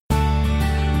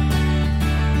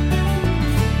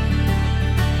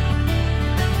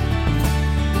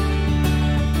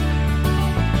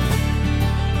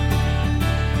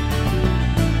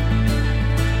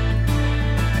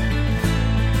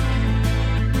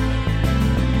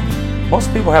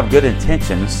Most people have good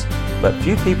intentions, but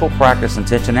few people practice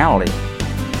intentionality.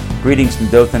 Greetings from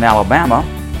Dothan, Alabama.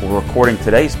 We're recording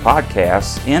today's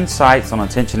podcast, Insights on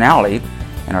Intentionality,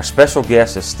 and our special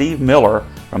guest is Steve Miller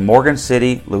from Morgan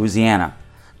City, Louisiana,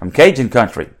 from Cajun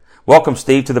Country. Welcome,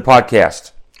 Steve, to the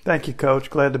podcast. Thank you, Coach.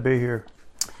 Glad to be here.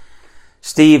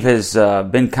 Steve has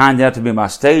been kind enough to be my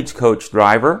stagecoach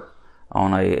driver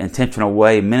on a Intentional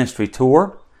Way ministry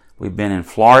tour. We've been in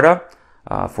Florida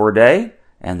for a day,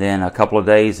 and then a couple of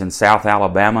days in South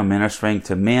Alabama ministering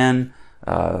to men,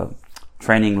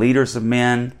 training leaders of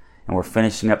men, and we're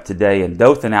finishing up today in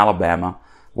Dothan, Alabama,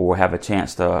 where we'll have a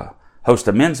chance to host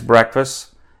a men's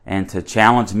breakfast and to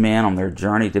challenge men on their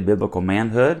journey to biblical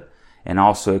manhood, and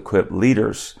also equip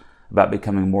leaders about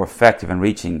becoming more effective in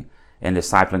reaching and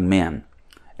discipling men.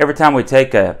 Every time we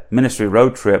take a ministry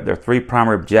road trip, there are three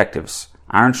primary objectives: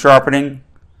 iron sharpening,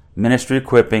 ministry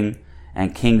equipping,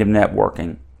 and kingdom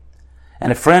networking.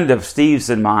 And a friend of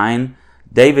Steve's and mine,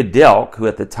 David Delk, who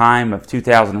at the time of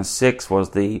 2006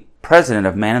 was the president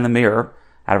of Man in the Mirror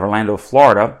out of Orlando,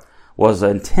 Florida, was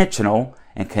intentional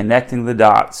in connecting the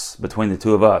dots between the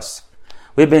two of us.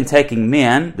 We've been taking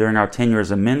men during our tenure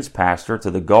as a men's pastor to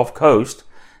the Gulf Coast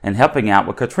and helping out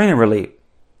with Katrina relief.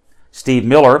 Steve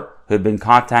Miller, who had been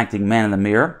contacting Man in the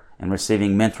Mirror and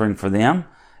receiving mentoring for them,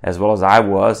 as well as I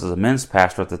was as a men's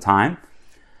pastor at the time.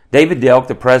 David Delk,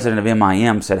 the president of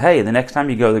MIM, said, "Hey, the next time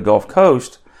you go to the Gulf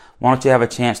Coast, why don't you have a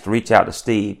chance to reach out to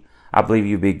Steve? I believe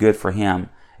you'd be good for him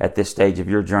at this stage of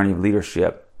your journey of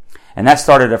leadership." And that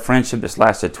started a friendship that's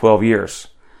lasted 12 years.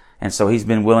 And so he's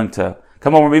been willing to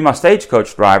come over and be my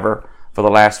stagecoach driver for the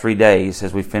last 3 days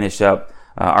as we finish up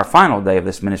our final day of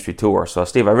this ministry tour. So,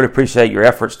 Steve, I really appreciate your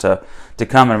efforts to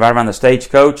come and ride around the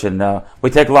stagecoach. And we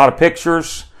take a lot of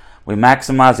pictures. We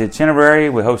maximize the itinerary.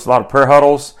 We host a lot of prayer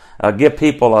huddles. Give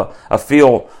people a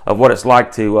feel of what it's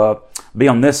like to be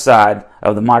on this side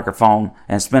of the microphone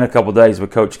and spend a couple days with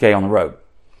Coach K on the road.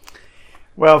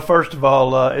 Well, first of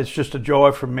all, it's just a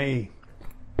joy for me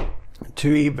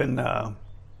to even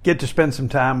get to spend some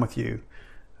time with you.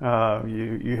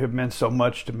 You have meant so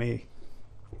much to me.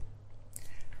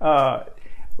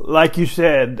 Like you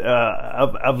said,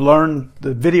 I've learned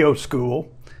the video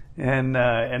school and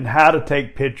how to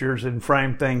take pictures and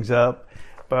frame things up.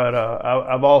 But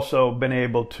I've also been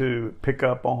able to pick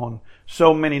up on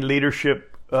so many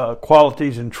leadership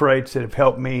qualities and traits that have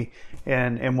helped me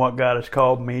in what God has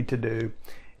called me to do.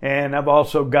 And I've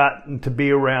also gotten to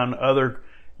be around other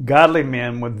godly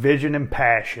men with vision and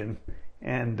passion.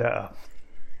 And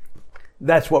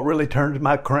that's what really turns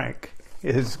my crank,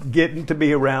 is getting to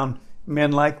be around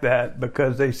men like that,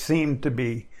 because they seem to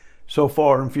be so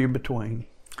far and few between.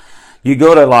 You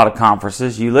go to a lot of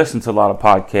conferences, you listen to a lot of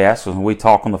podcasts, when we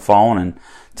talk on the phone and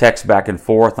text back and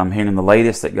forth, I'm hearing the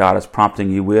latest that God is prompting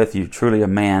you with. You're truly a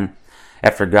man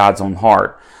after God's own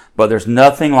heart. But there's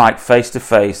nothing like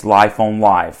face-to-face,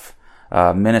 life-on-life,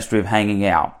 ministry of hanging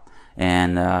out.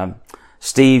 And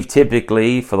Steve,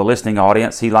 typically, for the listening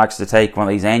audience, he likes to take one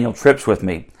of these annual trips with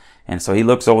me. And so he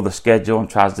looks over the schedule and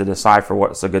tries to decipher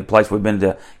what's a good place. We've been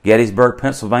to Gettysburg,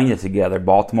 Pennsylvania together,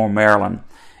 Baltimore, Maryland.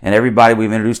 And everybody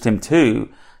we've introduced him to,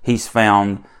 he's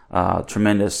found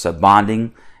tremendous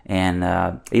bonding.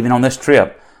 And even on this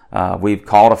trip, we've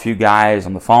called a few guys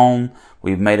on the phone.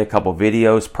 We've made a couple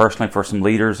videos personally for some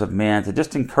leaders of men to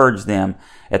just encourage them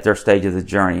at their stage of the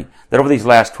journey. That over these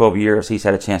last 12 years, he's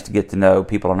had a chance to get to know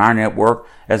people in our network,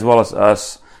 as well as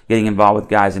us getting involved with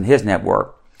guys in his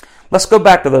network. Let's go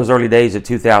back to those early days of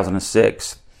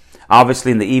 2006.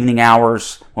 Obviously, in the evening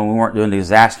hours, when we weren't doing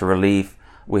disaster relief,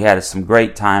 we had some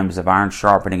great times of iron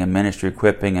sharpening and ministry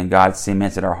equipping, and God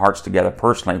cemented our hearts together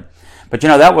personally. But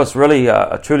that was really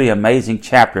a truly amazing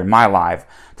chapter in my life,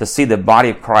 to see the body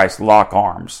of Christ lock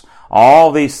arms.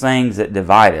 All these things that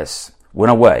divide us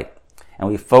went away, and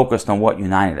we focused on what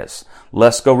united us.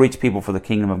 Let's go reach people for the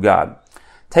kingdom of God.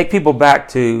 Take people back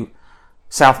to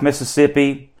South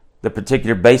Mississippi, the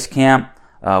particular base camp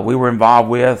we were involved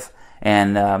with,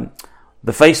 and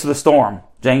the face of the storm,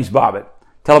 James Bobbitt.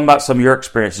 Tell them about some of your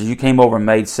experiences. You came over and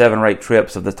made 7 or 8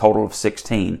 trips of the total of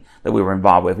 16 that we were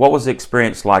involved with. What was the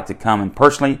experience like to come and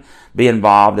personally be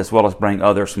involved, as well as bring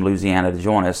others from Louisiana to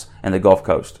join us in the Gulf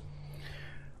Coast?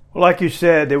 Well, like you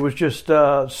said, it was just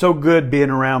so good being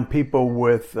around people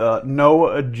with no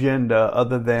agenda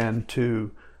other than to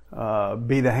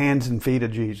be the hands and feet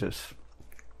of Jesus.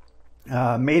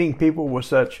 Meeting people with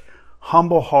such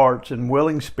humble hearts and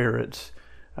willing spirits.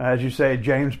 As you say,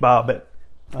 James Bobbitt,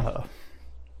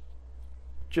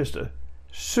 just a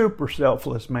super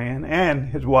selfless man, and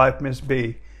his wife, Miss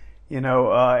B, and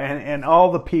all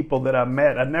the people that I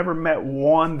met. I never met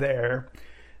one there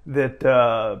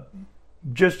that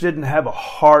just didn't have a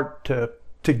heart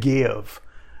to give.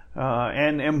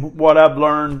 And what I've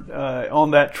learned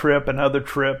on that trip and other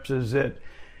trips is that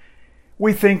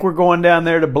we think we're going down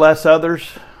there to bless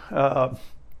others,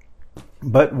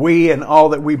 but we and all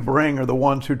that we bring are the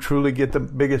ones who truly get the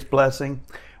biggest blessing.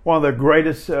 One of the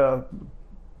greatest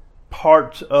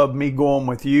parts of me going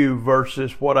with you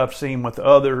versus what I've seen with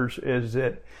others is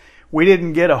that we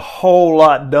didn't get a whole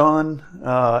lot done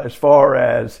as far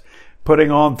as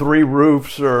putting on 3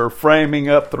 roofs or framing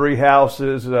up 3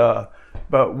 houses,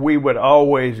 but we would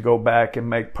always go back and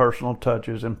make personal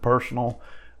touches and personal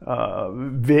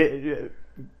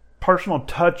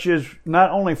touches,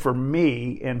 not only for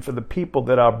me and for the people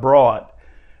that I brought,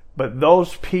 but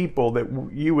those people that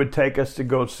you would take us to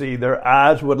go see, their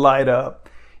eyes would light up.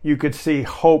 You could see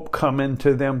hope come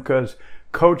into them because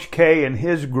Coach K and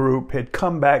his group had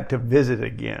come back to visit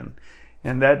again.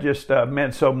 And that just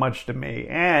meant so much to me.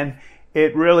 And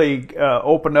it really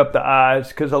opened up the eyes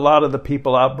because a lot of the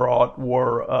people I brought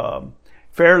were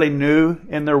fairly new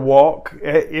in their walk,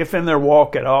 if in their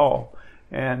walk at all.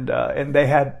 And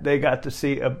they got to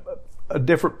see a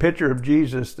different picture of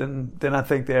Jesus than I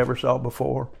think they ever saw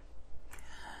before.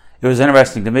 It was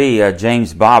interesting to me,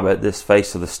 James Bobbitt, this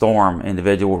face of the storm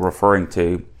individual we're referring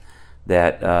to,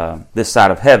 that this side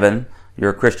of heaven,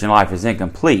 your Christian life is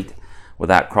incomplete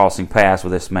without crossing paths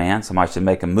with this man. Somebody should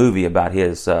make a movie about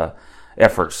his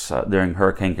efforts during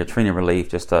Hurricane Katrina relief.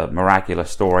 Just a miraculous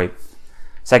story.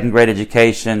 Second grade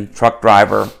education, truck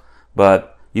driver,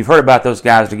 but you've heard about those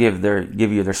guys to give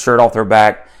you their shirt off their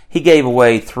back. He gave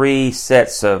away 3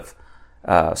 sets of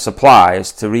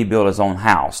supplies to rebuild his own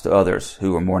house to others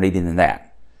who were more needy than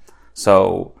that.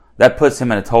 So that puts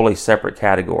him in a totally separate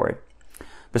category.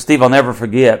 But Steve, I'll never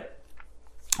forget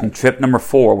on trip number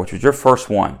 4, which was your first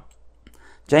one,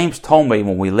 James told me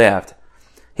when we left,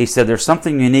 he said, there's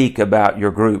something unique about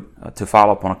your group, to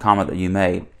follow up on a comment that you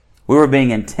made. We were being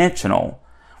intentional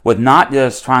with not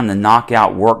just trying to knock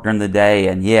out work during the day.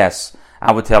 And yes,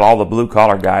 I would tell all the blue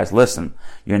collar guys, listen,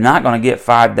 you're not going to get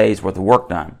 5 days worth of work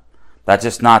done. That's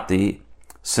just not the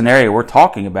scenario we're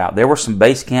talking about. There were some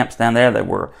base camps down there that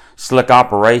were slick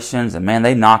operations, and man,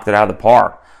 they knocked it out of the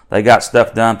park. They got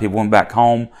stuff done. People went back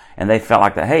home, and they felt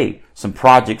like that, hey, some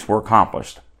projects were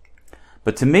accomplished.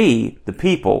 But to me, the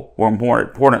people were more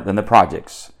important than the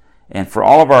projects. And for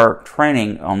all of our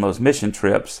training on those mission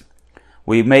trips,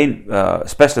 we made,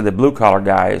 especially the blue-collar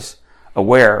guys,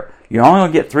 aware you're only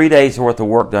going to get 3 days worth of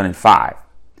work done in 5.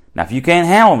 Now, if you can't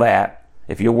handle that,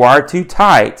 if you're wired too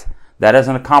tight, that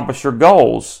doesn't accomplish your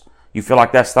goals, you feel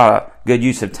like that's not a good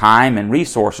use of time and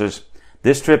resources,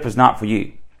 this trip is not for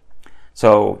you.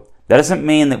 So that doesn't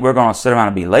mean that we're going to sit around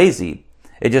and be lazy.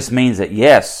 It just means that,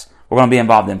 yes, we're going to be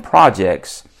involved in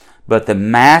projects, but the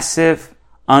massive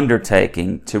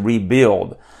undertaking to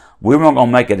rebuild, we weren't going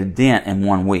to make it a dent in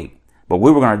 1 week, but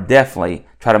we were going to definitely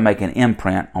try to make an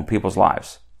imprint on people's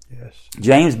lives. Yes.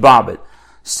 James Bobbitt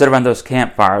stood around those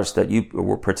campfires that you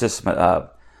were participant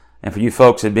of. And for you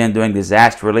folks who have been doing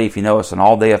disaster relief, you know it's an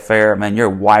all-day affair. Man, you're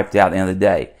wiped out at the end of the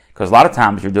day. Because a lot of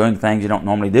times you're doing things you don't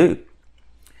normally do.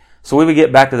 So we would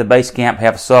get back to the base camp,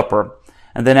 have supper,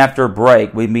 and then after a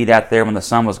break, we'd meet out there when the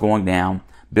sun was going down,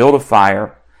 build a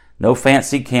fire, no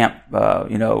fancy camp,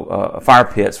 fire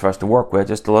pits for us to work with,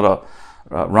 just a little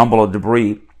rumble of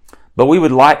debris. But we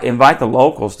would invite the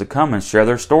locals to come and share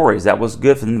their stories. That was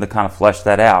good for them to kind of flesh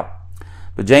that out.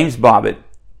 But James Bobbitt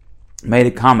made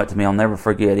a comment to me I'll never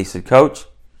forget. He said, Coach,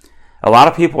 a lot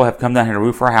of people have come down here to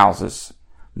roof our houses,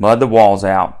 mud the walls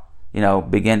out,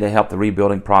 begin to help the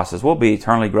rebuilding process. We'll be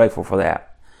eternally grateful for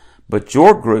that. But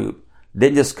your group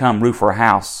didn't just come roof our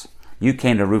house. You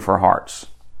came to roof our hearts.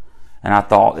 And I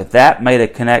thought, if that made a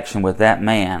connection with that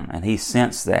man, and he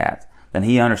sensed that, then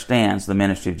he understands the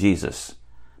ministry of Jesus.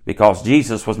 Because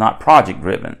Jesus was not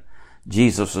project-driven.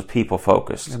 Jesus was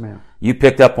people-focused. Amen. You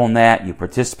picked up on that. You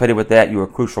participated with that. You were a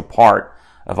crucial part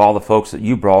of all the folks that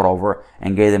you brought over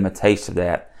and gave them a taste of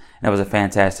that. And it was a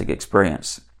fantastic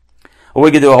experience. Well,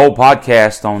 we could do a whole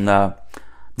podcast on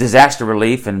disaster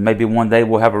relief, and maybe one day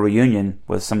we'll have a reunion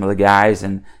with some of the guys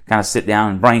and kind of sit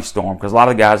down and brainstorm, because a lot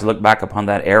of guys look back upon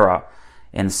that era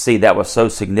and see that was so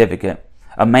significant.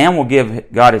 A man will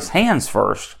give God his hands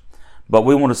first, but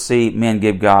we want to see men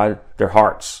give God their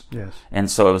hearts. Yes. And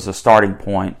so it was a starting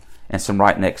point, and some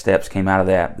right next steps came out of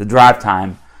that. The drive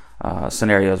time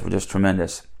scenarios were just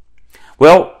tremendous.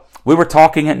 Well, we were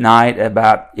talking at night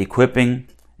about equipping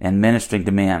and ministering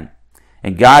to men.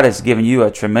 And God has given you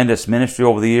a tremendous ministry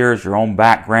over the years, your own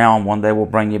background. One day we'll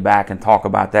bring you back and talk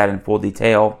about that in full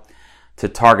detail to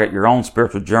target your own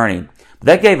spiritual journey. But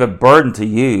that gave a burden to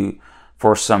you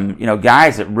for some,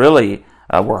 guys that really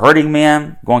were hurting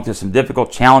men, going through some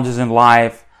difficult challenges in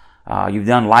life. You've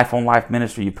done life-on-life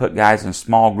ministry. You put guys in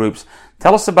small groups.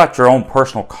 Tell us about your own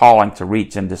personal calling to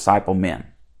reach and disciple men.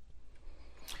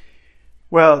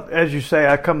 Well, as you say,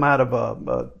 I come out of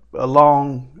a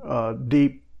long,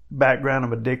 deep background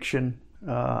of addiction.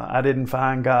 I didn't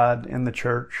find God in the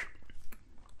church.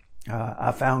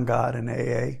 I found God in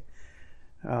AA.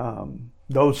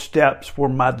 Those steps were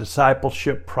my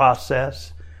discipleship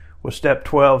process, with step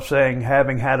 12 saying,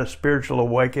 having had a spiritual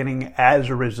awakening as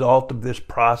a result of this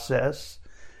process,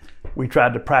 we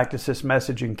tried to practice this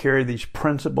message and carry these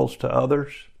principles to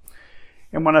others.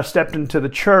 And when I stepped into the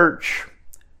church,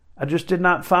 I just did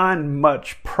not find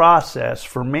much process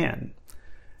for men.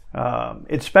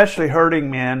 Especially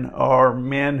hurting men are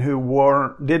men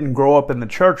who didn't grow up in the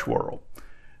church world.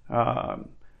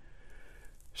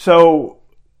 So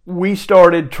we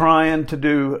started trying to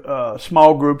do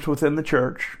small groups within the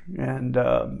church, and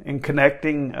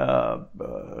connecting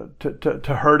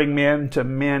to hurting men, to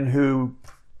men who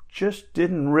just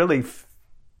didn't really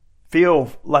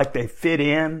feel like they fit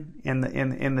in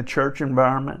the church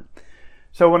environment.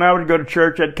 So when I would go to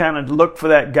church, I'd kind of look for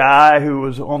that guy who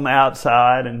was on the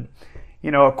outside, and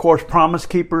of course, Promise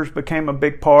Keepers became a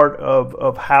big part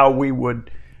of how we would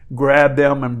grab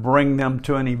them and bring them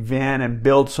to an event and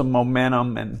build some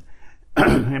momentum.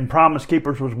 And Promise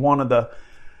Keepers was one of the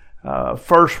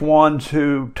first ones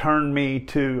who turned me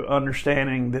to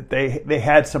understanding that they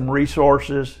had some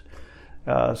resources.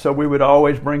 So we would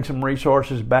always bring some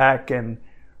resources back and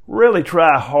really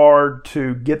try hard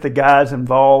to get the guys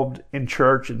involved in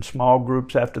church and small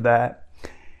groups after that,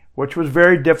 which was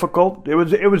very difficult. It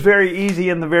was very easy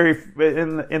in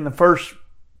the first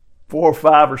 4 or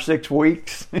 5 or 6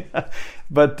 weeks.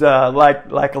 But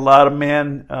like a lot of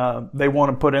men, they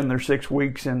want to put in their 6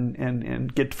 weeks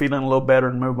and get feeling a little better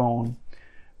and move on.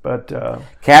 But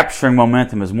capturing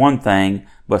momentum is one thing,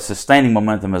 but sustaining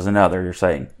momentum is another, you're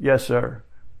saying? Yes, sir.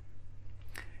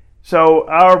 So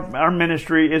our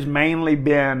ministry has mainly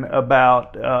been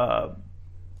about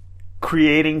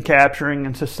creating, capturing,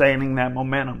 and sustaining that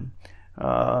momentum.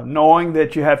 Knowing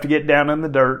that you have to get down in the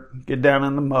dirt, get down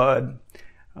in the mud,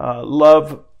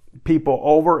 love people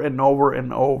over and over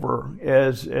and over,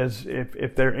 as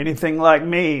if they're anything like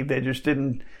me, they just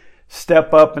didn't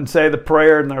step up and say the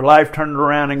prayer and their life turned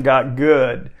around and got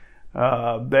good.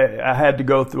 I had to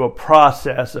go through a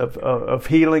process of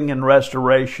healing and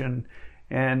restoration.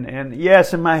 And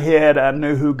yes, in my head, I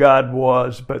knew who God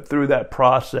was, but through that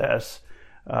process,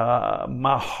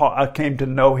 I came to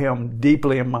know Him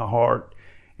deeply in my heart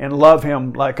and love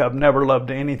Him like I've never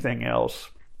loved anything else.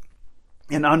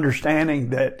 And understanding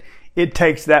that it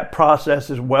takes that process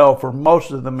as well for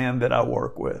most of the men that I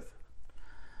work with.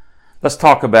 Let's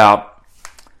talk about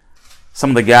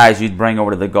some of the guys you'd bring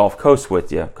over to the Gulf Coast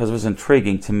with you, because it was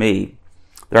intriguing to me.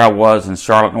 There I was in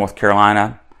Charlotte, North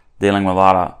Carolina, dealing with a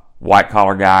lot of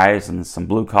white-collar guys and some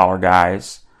blue-collar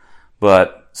guys.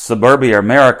 But suburbia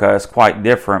America is quite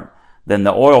different than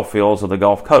the oil fields of the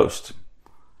Gulf Coast.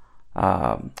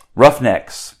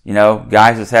 Roughnecks,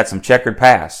 guys that's had some checkered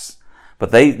pasts.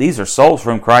 But these are souls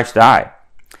for whom Christ died.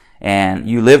 And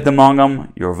you lived among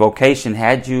them. Your vocation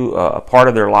had you a part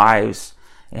of their lives.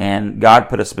 And God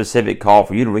put a specific call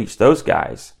for you to reach those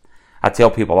guys. I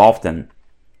tell people often,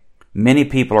 many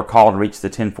people are called to reach the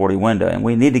 1040 window. And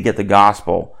we need to get the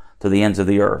gospel to the ends of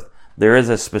the earth. There is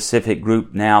a specific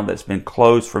group now that's been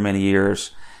closed for many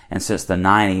years. And since the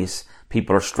 90s,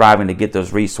 people are striving to get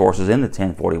those resources in the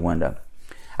 1040 window.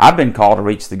 I've been called to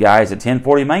reach the guys at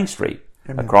 1040 Main Street.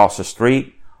 Amen. Across the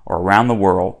street or around the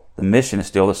world. The mission is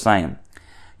still the same.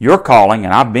 Your calling,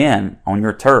 and I've been on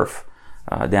your turf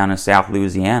down in South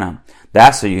Louisiana,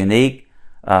 that's a unique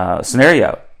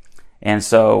scenario. And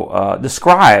so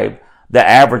describe the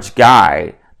average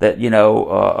guy that,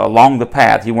 along the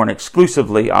path. You weren't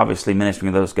exclusively, obviously,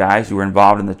 ministering to those guys. You were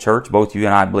involved in the church. Both you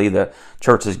and I believe the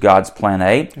church is God's plan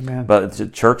A. Amen. But the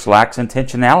church lacks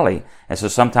intentionality. And so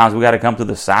sometimes we got to come through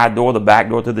the side door, the back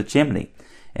door, through the chimney,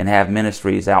 and have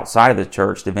ministries outside of the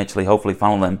church to eventually, hopefully,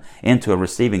 funnel them into a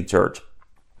receiving church.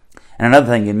 And another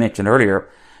thing you mentioned earlier,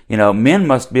 men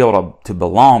must be able to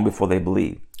belong before they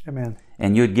believe. Amen.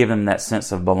 And you would give them that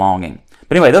sense of belonging.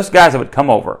 But anyway, those guys that would come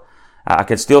over, I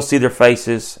could still see their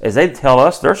faces as they'd tell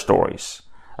us their stories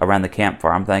around the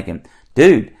campfire. I'm thinking,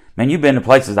 dude, man, you've been to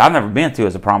places I've never been to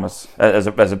as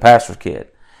a pastor's kid.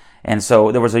 And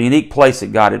so there was a unique place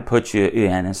that God had put you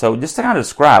in. And so just to kind of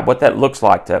describe what that looks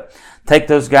like to take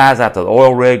those guys out to the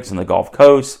oil rigs in the Gulf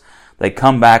Coast. They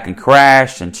come back and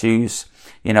crash and choose,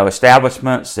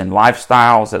 establishments and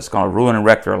lifestyles that's going to ruin and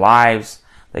wreck their lives.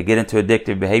 They get into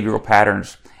addictive behavioral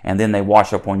patterns, and then they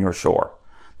wash up on your shore.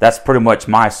 That's pretty much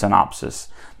my synopsis.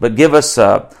 But give us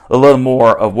a little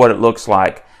more of what it looks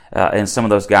like in some of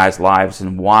those guys' lives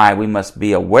and why we must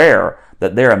be aware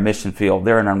that they're a mission field,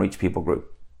 they're an unreached people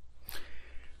group.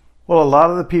 Well, a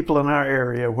lot of the people in our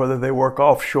area, whether they work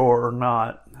offshore or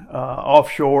not,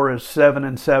 offshore is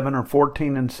 7-7 or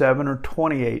 14-7 or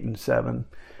 28-7.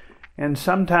 And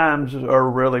sometimes,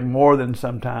 or really more than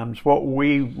sometimes, what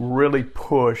we really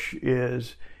push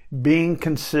is being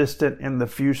consistent in the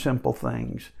few simple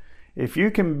things. If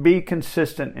you can be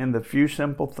consistent in the few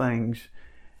simple things,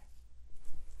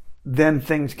 then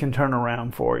things can turn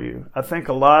around for you. I think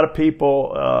a lot of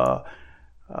people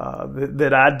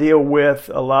that I deal with,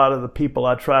 a lot of the people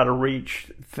I try to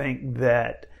reach, think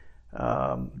that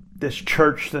this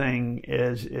church thing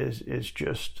is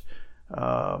just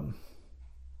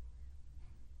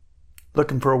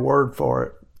looking for a word for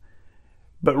it.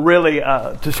 But really,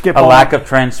 to skip a lack of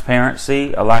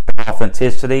transparency, a lack of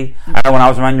authenticity. I know when I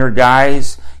was around your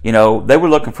guys, they were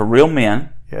looking for real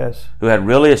men. Yes. Who had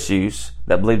real issues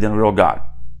that believed in a real God.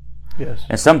 Yes.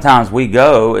 And sometimes we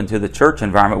go into the church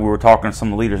environment. We were talking to some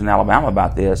of the leaders in Alabama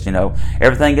about this.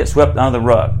 Everything gets swept under the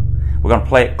rug. We're going to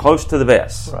play it close to the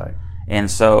vest. Right.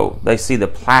 And so they see the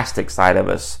plastic side of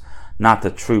us, not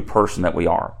the true person that we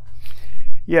are.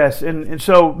 Yes, and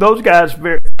so those guys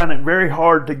find it very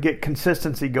hard to get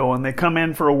consistency going. They come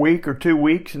in for a week or 2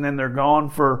 weeks, and then they're gone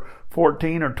for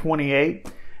 14 or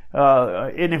 28.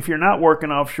 And if you're not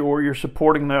working offshore, you're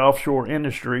supporting the offshore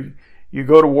industry. You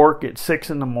go to work at 6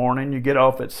 in the morning, you get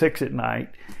off at 6 at night.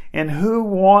 And who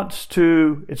wants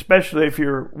to, especially if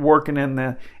you're working in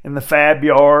the fab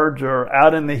yards or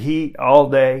out in the heat all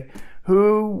day,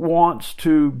 who wants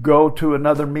to go to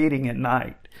another meeting at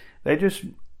night?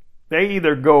 They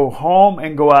either go home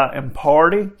and go out and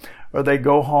party, or they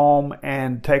go home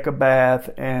and take a bath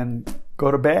and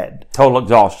go to bed. Total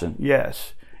exhaustion.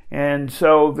 Yes. And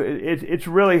so it's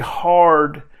really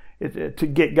hard to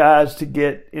get guys to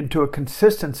get into a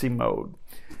consistency mode.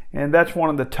 And that's one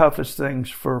of the toughest things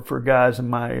for guys in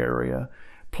my area.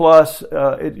 Plus,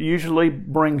 it usually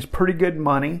brings pretty good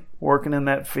money working in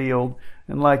that field.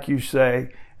 And like you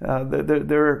say,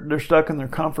 they're stuck in their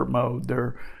comfort mode.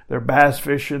 They're bass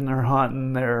fishing, they're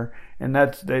hunting,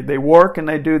 they work and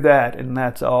they do that, and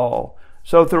that's all.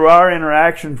 So through our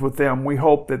interactions with them, we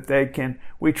hope that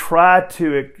we try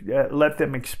to let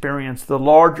them experience the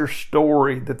larger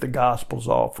story that the Gospels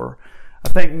offer. I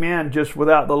think men, just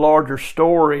without the larger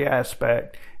story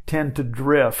aspect, tend to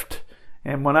drift.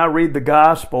 And when I read the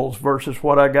Gospels versus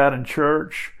what I got in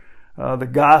church, the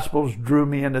Gospels drew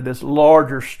me into this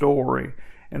larger story.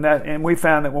 And we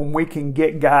found that when we can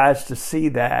get guys to see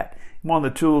that, one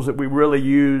of the tools that we really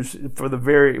use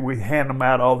we hand them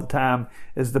out all the time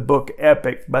is the book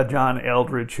Epic by John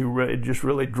Eldredge, who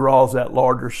really draws that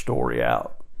larger story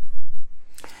out.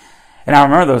 And I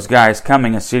remember those guys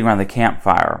coming and sitting around the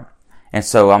campfire. And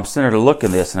so I'm sitting there looking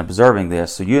at this and observing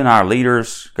this. So you and I are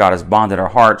leaders. God has bonded our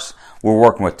hearts. We're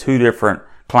working with two different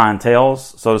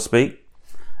clienteles, so to speak.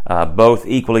 Both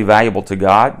equally valuable to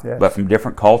God, yes, but from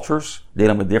different cultures,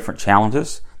 dealing with different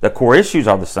challenges. The core issues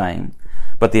are the same,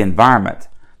 but the environment,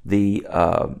 the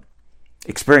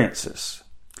experiences.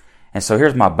 And so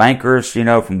here's my bankers,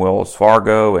 from Wells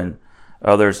Fargo and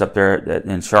others up there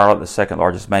in Charlotte, the second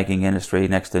largest banking industry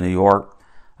next to New York.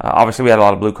 Obviously, we had a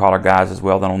lot of blue-collar guys as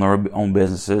well that own their own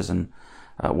businesses and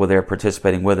were there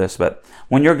participating with us. But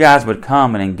when your guys would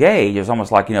come and engage, it was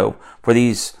almost like, for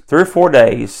these 3 or 4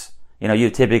 days,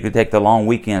 you typically take the long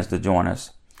weekends to join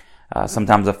us,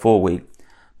 sometimes a full week.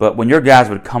 But when your guys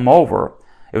would come over,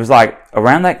 it was like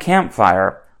around that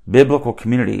campfire, biblical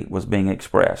community was being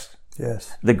expressed.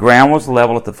 Yes. The ground was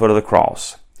level at the foot of the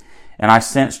cross. And I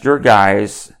sensed your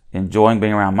guys enjoying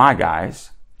being around my guys.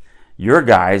 Your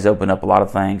guys opened up a lot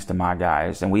of things to my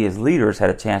guys. And we as leaders had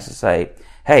a chance to say,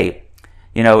 hey,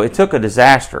 it took a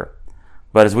disaster.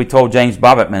 But as we told James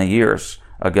Bobbitt many years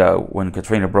ago when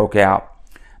Katrina broke out,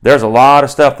 there's a lot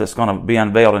of stuff that's going to be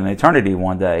unveiled in eternity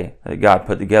one day that God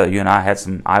put together. You and I had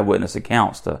some eyewitness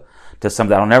accounts to some of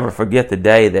that. I'll never forget the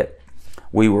day that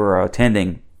we were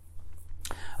attending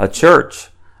a church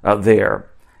up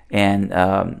there, and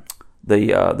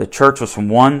the church was from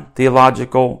one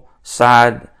theological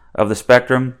side of the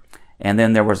spectrum, and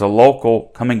then there was a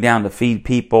local coming down to feed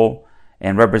people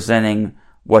and representing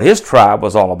what his tribe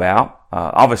was all about.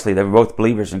 Obviously, they were both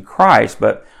believers in Christ,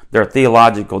 but their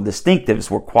theological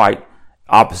distinctives were quite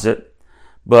opposite.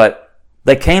 But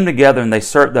they came together and they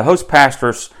served. The host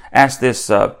pastors asked this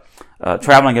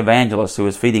traveling evangelist who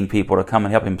was feeding people to come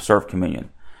and help him serve communion.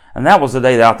 And that was the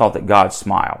day that I thought that God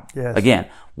smiled. Yes. Again,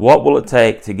 What will it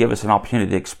take to give us an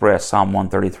opportunity to express Psalm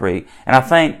 133? And I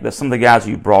think that some of the guys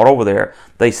you brought over there,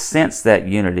 they sense that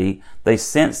unity, they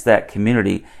sense that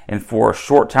community, and for a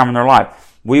short time in their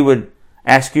life, we would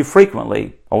ask you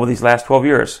frequently over these last 12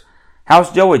 years,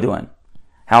 how's Joey doing?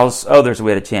 How's others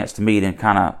we had a chance to meet and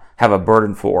kind of have a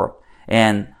burden for?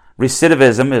 And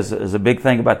recidivism is a big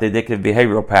thing about the addictive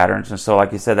behavioral patterns. And so,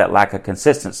 like you said, that lack of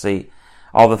consistency,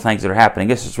 all the things that are happening, I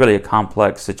guess it's really a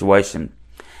complex situation.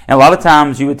 And a lot of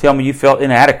times you would tell me you felt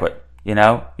inadequate, you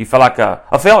felt like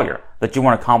a failure, that you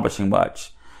weren't accomplishing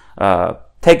much.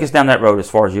 Take us down that road as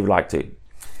far as you would like to.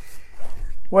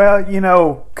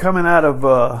 Well, coming out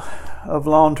of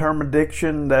long-term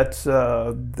addiction, that's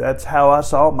how I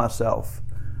saw myself.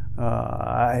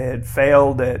 I had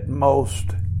failed at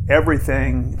most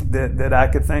everything that I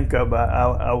could think of.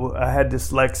 I had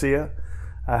dyslexia.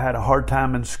 I had a hard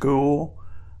time in school.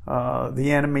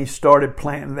 The enemy started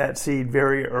planting that seed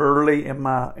very early in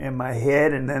my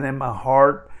head and then in my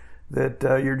heart that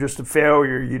you're just a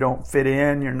failure. You don't fit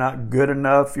in. You're not good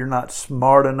enough. You're not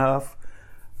smart enough.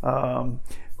 Of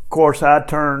course, I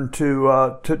turned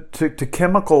to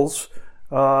chemicals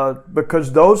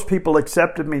because those people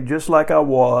accepted me just like I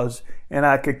was, and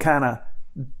I could kind of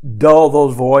dull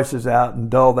those voices out and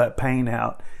dull that pain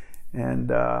out. And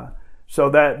so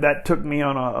that took me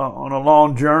on a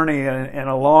long journey and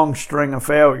a long string of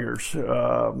failures.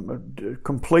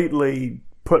 Completely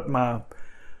put my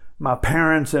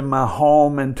parents and my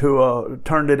home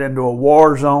turned it into a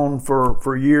war zone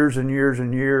for years and years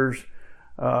and years.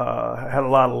 Had a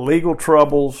lot of legal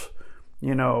troubles, a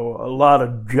lot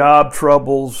of job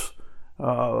troubles,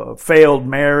 failed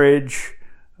marriage.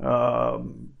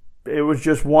 It was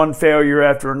just one failure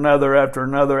after another, after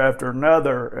another, after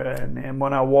another. And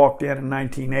when I walked in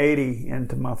 1980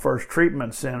 into my first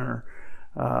treatment center,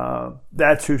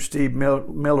 that's who Steve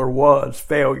Miller was,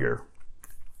 failure.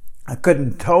 I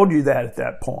couldn't have told you that at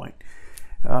that point.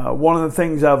 One of the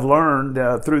things I've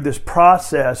learned through this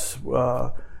process,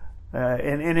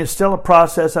 and it's still a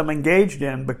process I'm engaged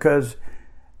in, because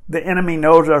the enemy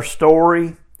knows our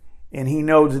story and he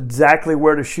knows exactly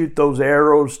where to shoot those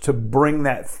arrows to bring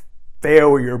that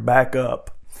failure back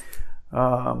up.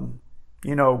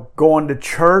 Going to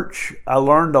church, I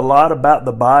learned a lot about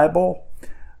the Bible.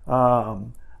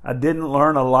 I didn't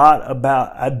learn a lot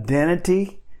about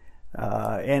identity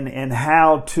and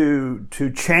how to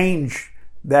change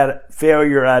that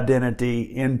failure identity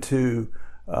into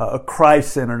a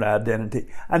Christ-centered identity.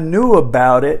 I knew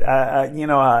about it.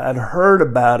 I'd heard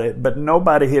about it, but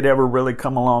nobody had ever really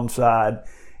come alongside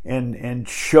and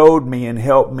showed me and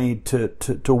helped me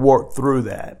to work through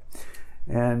that.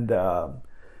 And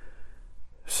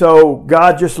so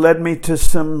God just led me to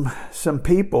some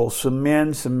people, some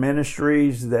men, some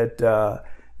ministries that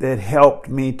helped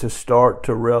me to start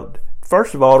to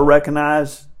first of all to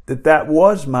recognize that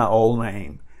was my old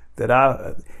name,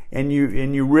 and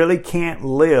you really can't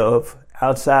live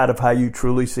outside of how you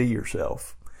truly see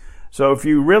yourself. So if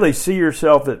you really see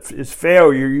yourself as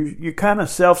failure, you kind of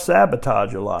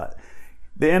self-sabotage a lot.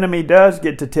 The enemy does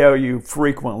get to tell you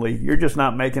frequently, you're just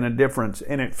not making a difference,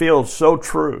 and it feels so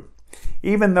true.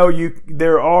 Even though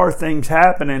there are things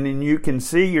happening and you can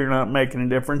see you're not making a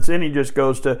difference, then he just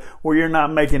goes to, well, you're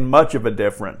not making much of a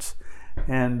difference.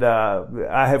 And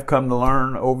I have come to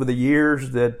learn over the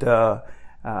years that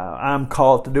I'm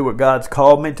called to do what God's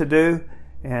called me to do,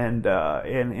 and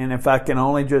if I can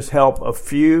only just help a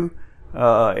few,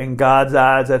 in God's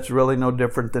eyes, that's really no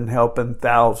different than helping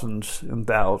thousands and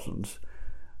thousands.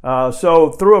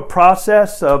 So through a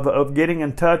process of getting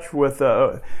in touch with,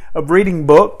 of reading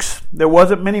books, there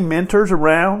wasn't many mentors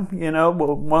around.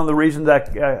 One of the reasons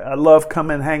I love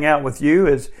coming and hang out with you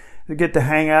is to get to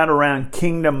hang out around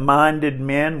kingdom-minded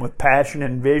men with passion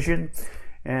and vision.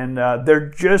 And there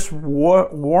just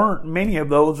weren't many of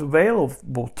those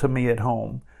available to me at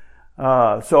home.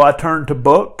 So I turned to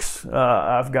books.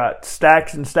 I've got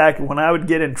stacks and stacks. When I would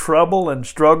get in trouble and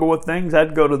struggle with things,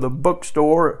 I'd go to the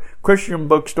bookstore, Christian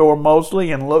bookstore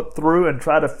mostly, and look through and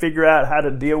try to figure out how to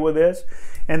deal with this.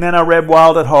 And then I read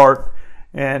Wild at Heart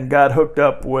and got hooked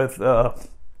up with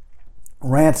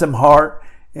Ransom Heart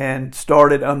and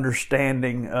started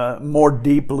understanding more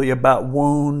deeply about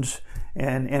wounds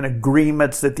and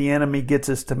agreements that the enemy gets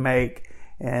us to make,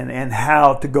 and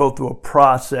how to go through a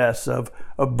process of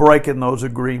breaking those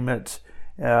agreements.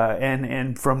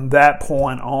 And from that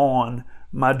point on,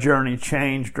 my journey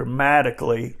changed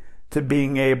dramatically to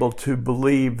being able to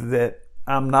believe that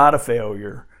I'm not a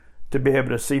failure, to be able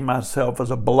to see myself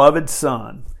as a beloved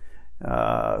son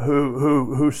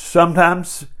who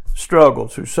sometimes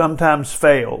struggles, who sometimes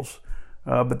fails,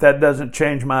 but that doesn't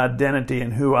change my identity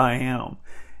and who I am.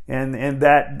 and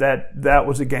that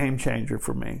was a game changer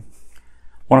for me.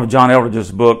 One of John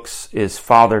Eldredge's books is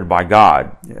Fathered by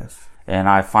God. Yes. And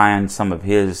I find some of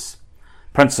his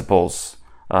principles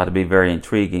to be very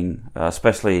intriguing,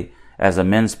 especially as a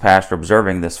men's pastor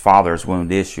observing this father's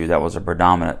wound issue. That was a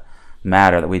predominant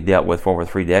matter that we dealt with for over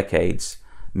 3 decades.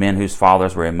 Men whose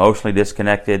fathers were emotionally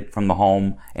disconnected from the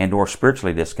home and or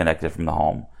spiritually disconnected from the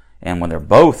home. And when they're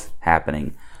both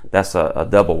happening, that's a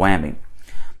double whammy.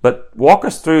 But walk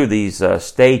us through these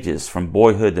stages from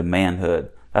boyhood to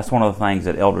manhood. That's one of the things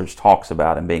that Eldredge talks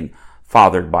about in being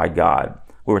fathered by God.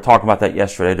 We were talking about that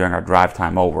yesterday during our drive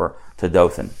time over to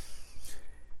Dothan.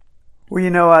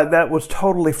 Well, that was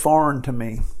totally foreign to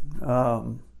me.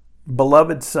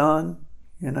 Beloved son,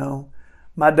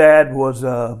 my dad was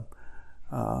a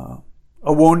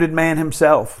wounded man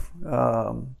himself,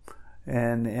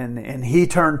 and he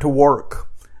turned to work.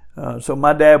 So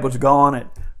my dad was gone at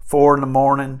 4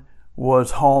 a.m,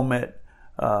 was home at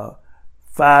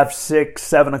 5, 6,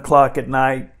 7 o'clock at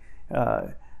night.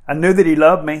 I knew that he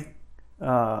loved me.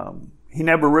 He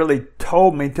never really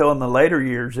told me till in the later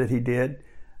years that he did.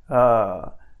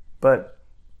 But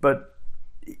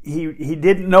he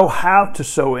didn't know how to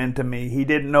sow into me. He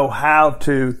didn't know how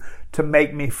to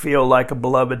make me feel like a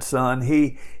beloved son.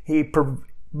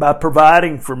 By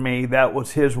providing for me, that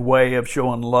was his way of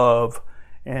showing love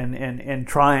and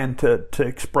trying to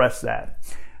express that.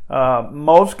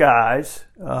 Most guys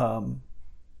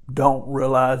don't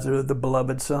realize they're the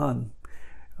beloved son.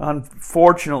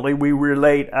 Unfortunately, we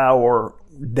relate our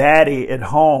daddy at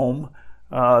home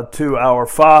to our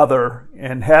Father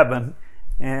in heaven.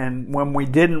 And when we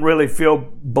didn't really feel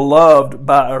beloved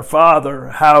by our Father,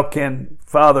 how can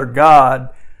Father God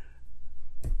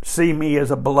see me as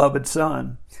a beloved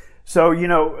son? So,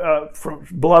 from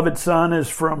beloved son is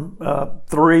from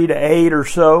 3 to 8 or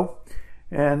so.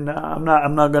 And I'm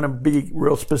not going to be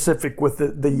real specific with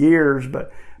the years,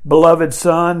 but beloved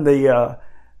son, the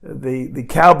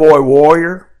cowboy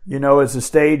warrior, is a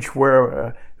stage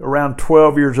where around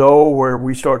 12 years old, where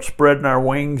we start spreading our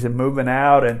wings and moving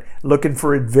out and looking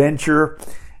for adventure.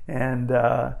 And,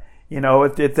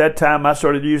 at that time I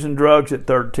started using drugs at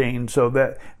 13. So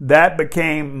that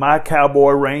became my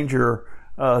cowboy ranger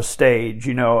stage,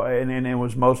 and it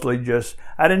was mostly just,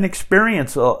 I didn't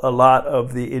experience a lot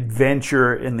of the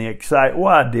adventure and the excitement.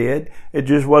 Well, I did. It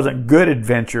just wasn't good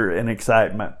adventure and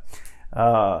excitement.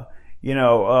 And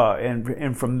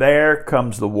from there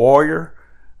comes the warrior.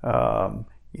 I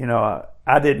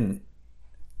didn't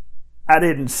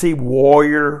see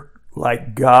warrior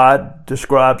like God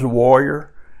describes a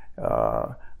warrior.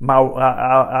 I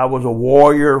was a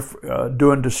warrior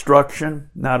doing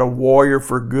destruction, not a warrior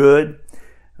for good.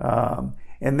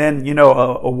 And then,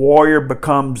 a warrior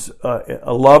becomes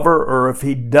a lover, or if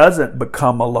he doesn't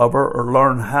become a lover or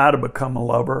learn how to become a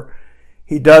lover,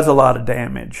 he does a lot of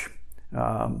damage.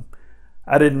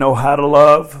 I didn't know how to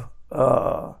love.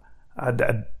 I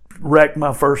wrecked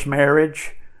my first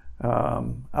marriage.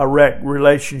 I wrecked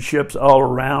relationships all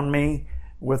around me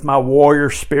with my warrior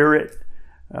spirit.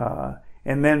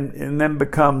 And then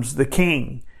becomes the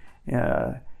king.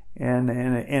 And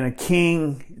a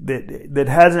king that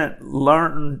hasn't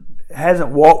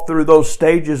walked through those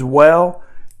stages well,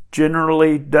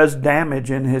 generally does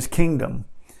damage in his kingdom,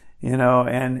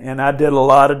 and I did a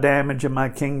lot of damage in my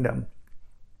kingdom.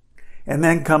 And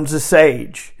then comes the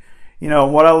sage,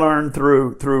 what I learned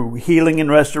through healing and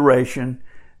restoration,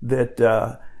 that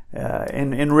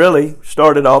and really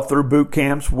started off through boot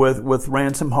camps with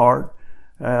Ransom Hart,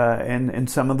 and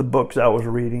some of the books I was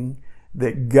reading,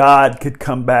 that God could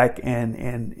come back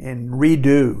and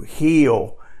redo,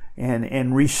 heal,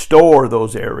 and restore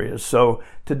those areas. So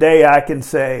today I can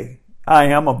say I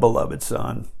am a beloved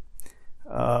son.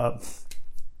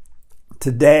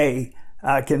 Today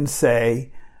I can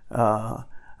say I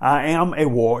am a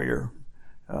warrior.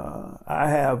 I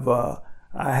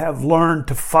have learned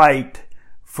to fight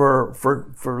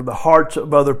for the hearts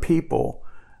of other people.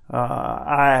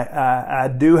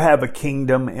 I do have a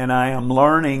kingdom, and I am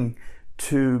learning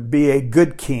to be a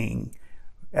good king,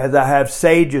 as I have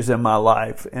sages in my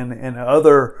life and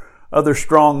other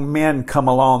strong men come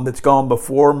along that's gone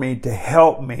before me to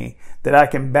help me, that I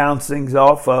can bounce things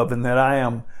off of, and that I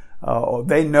am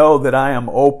they know that I am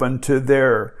open to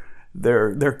their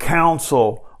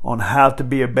counsel on how to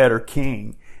be a better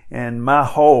king. And my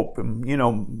hope,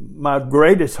 my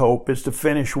greatest hope is to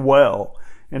finish well.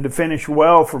 And to finish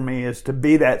well for me is to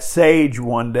be that sage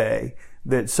one day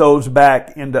that sows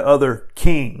back into other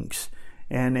kings,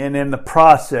 and in the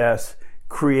process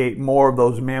create more of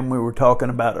those men we were talking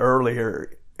about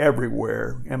earlier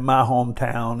everywhere in my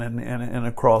hometown and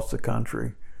across the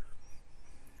country.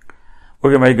 We're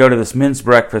getting ready to go to this men's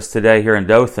breakfast today here in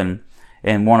Dothan,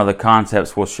 and one of the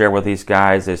concepts we'll share with these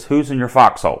guys is who's in your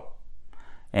foxhole.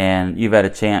 And you've had a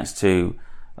chance to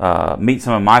meet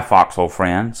some of my foxhole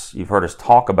friends. You've heard us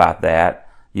talk about that.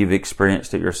 You've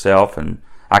experienced it yourself, and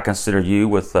I consider you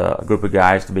with a group of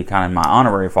guys to be kind of my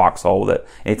honorary foxhole, that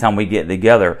anytime we get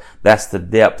together, that's the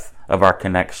depth of our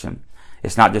connection.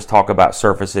 It's not just talk about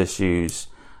surface issues.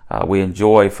 We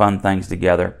enjoy fun things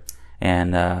together.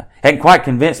 And hadn't quite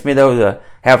convinced me, though, to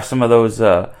have some of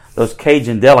those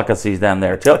Cajun delicacies down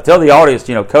there. Tell the audience,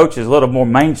 Coach is a little more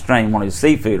mainstream on his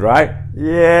seafood, right?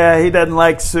 Yeah, he doesn't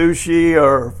like sushi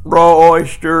or raw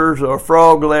oysters or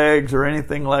frog legs or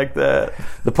anything like that.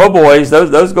 The po' boys,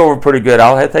 those go over pretty good.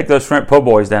 I'll take those shrimp po'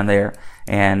 boys down there.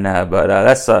 And but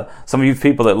that's some of you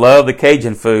people that love the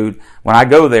Cajun food. When I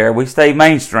go there, we stay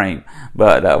mainstream.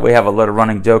 But we have a little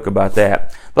running joke about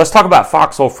that. Let's talk about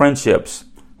foxhole friendships.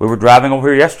 We were driving over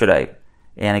here yesterday,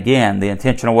 and again, the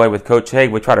intentional way with Coach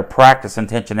Haig, we try to practice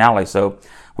intentionality. So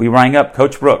we rang up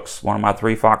Coach Brooks, one of my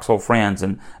 3 foxhole friends,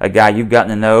 and a guy you've gotten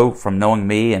to know from knowing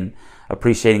me and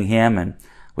appreciating him. And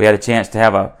we had a chance to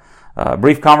have a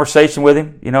brief conversation with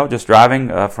him, just driving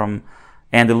from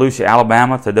Andalusia,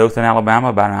 Alabama to Dothan, Alabama,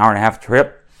 about an hour and a half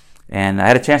trip. And I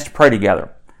had a chance to pray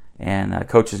together. And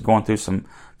Coach is going through some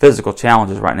physical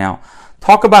challenges right now.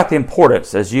 Talk about the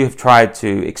importance, as you have tried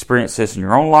to experience this in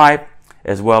your own life,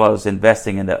 as well as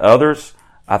investing into others.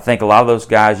 I think a lot of those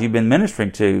guys you've been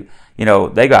ministering to,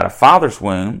 they got a father's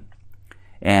womb,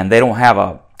 and they don't have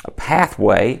a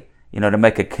pathway, to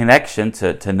make a connection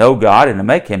to know God and to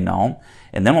make Him known.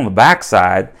 And then on the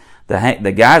backside,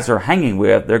 the guys they're hanging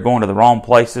with, they're going to the wrong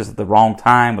places at the wrong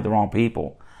time with the wrong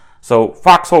people. So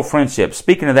foxhole friendship,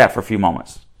 speaking of that for a few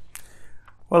moments.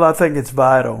 Well, I think it's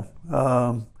vital.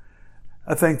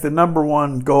 I think the number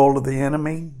one goal of the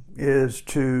enemy is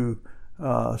to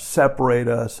separate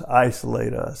us,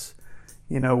 isolate us.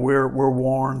 We're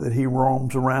warned that he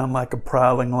roams around like a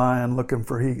prowling lion looking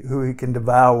for who he can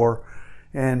devour,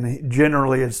 and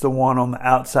generally it's the one on the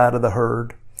outside of the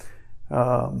herd.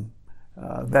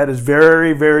 That is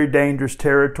very, very dangerous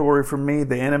territory for me.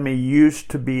 The enemy used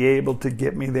to be able to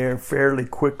get me there fairly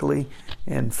quickly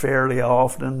and fairly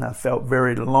often. I felt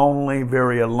very lonely,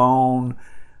 very alone.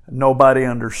 Nobody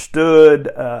understood.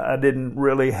 I didn't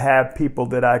really have people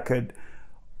that I could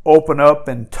open up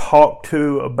and talk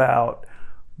to about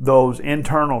those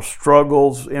internal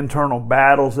struggles, internal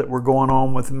battles that were going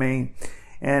on with me.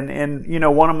 And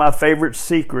one of my favorite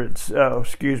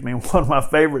one of my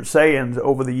favorite sayings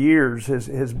over the years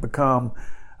has become,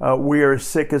 we are as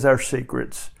sick as our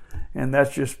secrets. And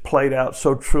that's just played out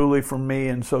so truly for me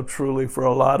and so truly for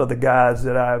a lot of the guys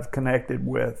that I've connected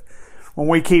with. When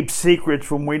we keep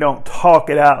secrets, when we don't talk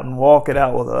it out and walk it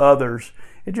out with others,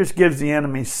 it just gives the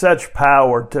enemy such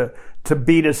power to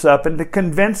beat us up and to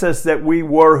convince us that we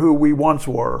were who we once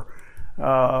were.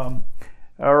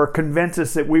 Or convince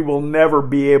us that we will never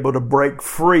be able to break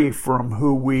free from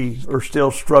who we are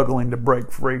still struggling to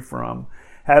break free from.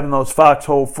 Having those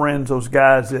foxhole friends, those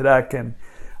guys that I can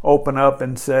open up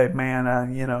and say, man,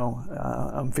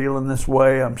 I'm feeling this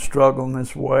way, I'm struggling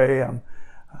this way,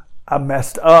 I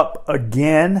messed up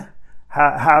again.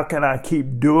 How can I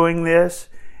keep doing this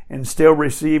and still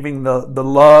receiving the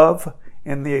love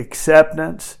and the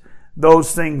acceptance?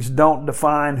 Those things don't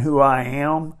define who I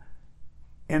am.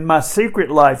 In my secret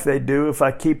life, they do. If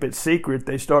I keep it secret,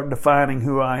 they start defining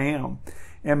who I am.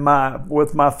 And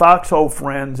with my foxhole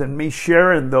friends and me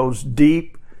sharing those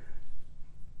deep,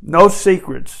 no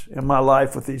secrets in my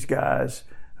life with these guys,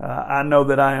 I know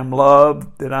that I am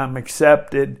loved, that I'm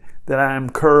accepted, that I am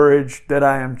encouraged, that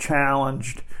I am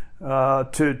challenged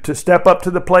to step up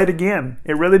to the plate again.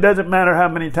 It really doesn't matter how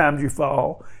many times you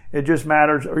fall. It just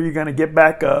matters, are you going to get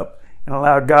back up and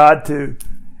allow God to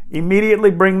immediately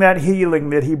bring that healing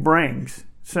that He brings.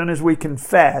 As soon as we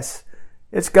confess,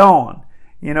 it's gone.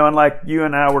 And like you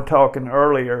and I were talking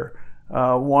earlier,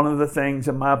 one of the things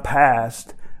in my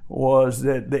past was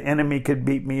that the enemy could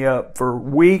beat me up for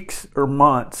weeks or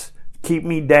months, keep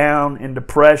me down in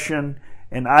depression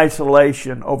and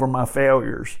isolation over my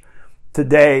failures.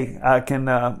 Today, I can,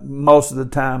 most of the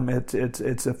time,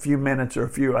 it's a few minutes or a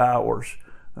few hours,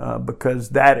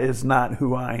 because that is not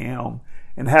who I am.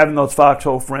 And having those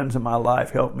foxhole friends in my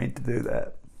life helped me to do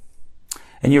that.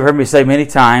 And you've heard me say many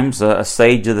times, a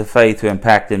sage of the faith who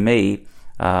impacted me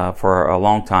for a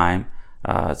long time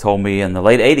told me in the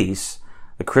late 80s,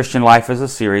 the Christian life is a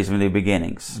series of new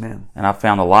beginnings. Amen. And I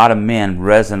found a lot of men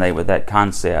resonate with that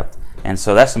concept. And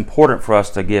so that's important for us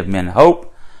to give men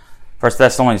hope. 1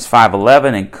 Thessalonians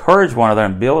 5:11, encourage one another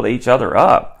and build each other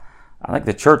up. I think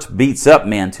the church beats up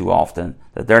men too often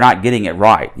that they're not getting it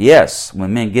right. Yes,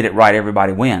 when men get it right,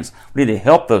 everybody wins. We need to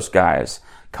help those guys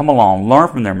come along, learn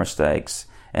from their mistakes,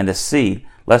 and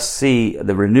let's see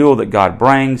the renewal that God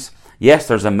brings. Yes,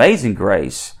 there's amazing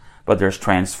grace, but there's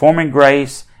transforming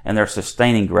grace and there's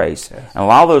sustaining grace. Yes. And a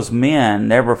lot of those men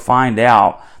never find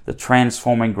out the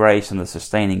transforming grace and the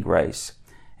sustaining grace.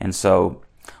 And so,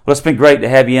 well, it's been great to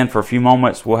have you in for a few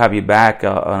moments. We'll have you back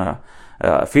on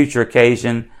a future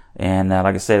occasion. And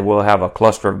like I said, we'll have a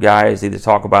cluster of guys either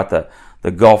talk about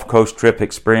the Gulf Coast trip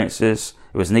experiences.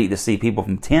 It was neat to see people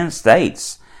from 10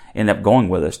 states end up going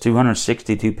with us,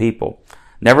 262 people.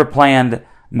 Never planned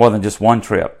more than just one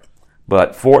trip,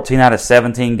 but 14 out of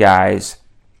 17 guys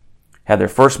had their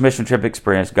first mission trip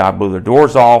experience. God blew their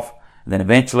doors off. And then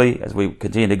eventually, as we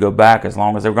continue to go back, as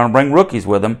long as they were going to bring rookies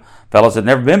with them, fellows that had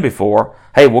never been before,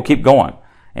 hey, we'll keep going.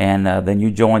 And then you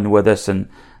joined with us, and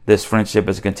this friendship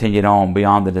has continued on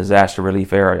beyond the disaster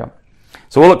relief area.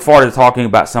 So we'll look forward to talking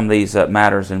about some of these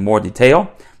matters in more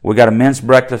detail. We got a men's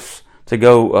breakfast to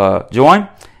go join,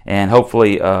 and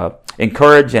hopefully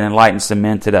encourage and enlighten some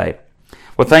men today.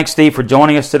 Well, thanks, Steve, for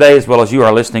joining us today, as well as you,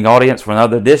 our listening audience, for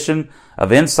another edition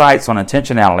of Insights on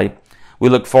Intentionality. We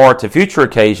look forward to future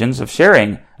occasions of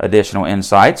sharing additional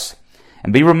insights.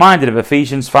 And be reminded of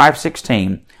Ephesians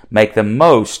 5:16, make the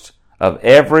most of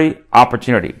every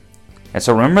opportunity. And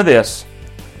so remember this,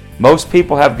 most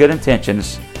people have good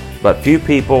intentions, but few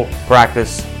people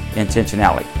practice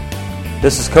intentionality.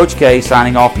 This is Coach K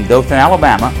signing off from Dothan,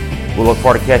 Alabama. We'll look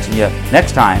forward to catching you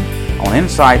next time on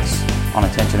Insights on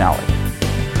Intentionality.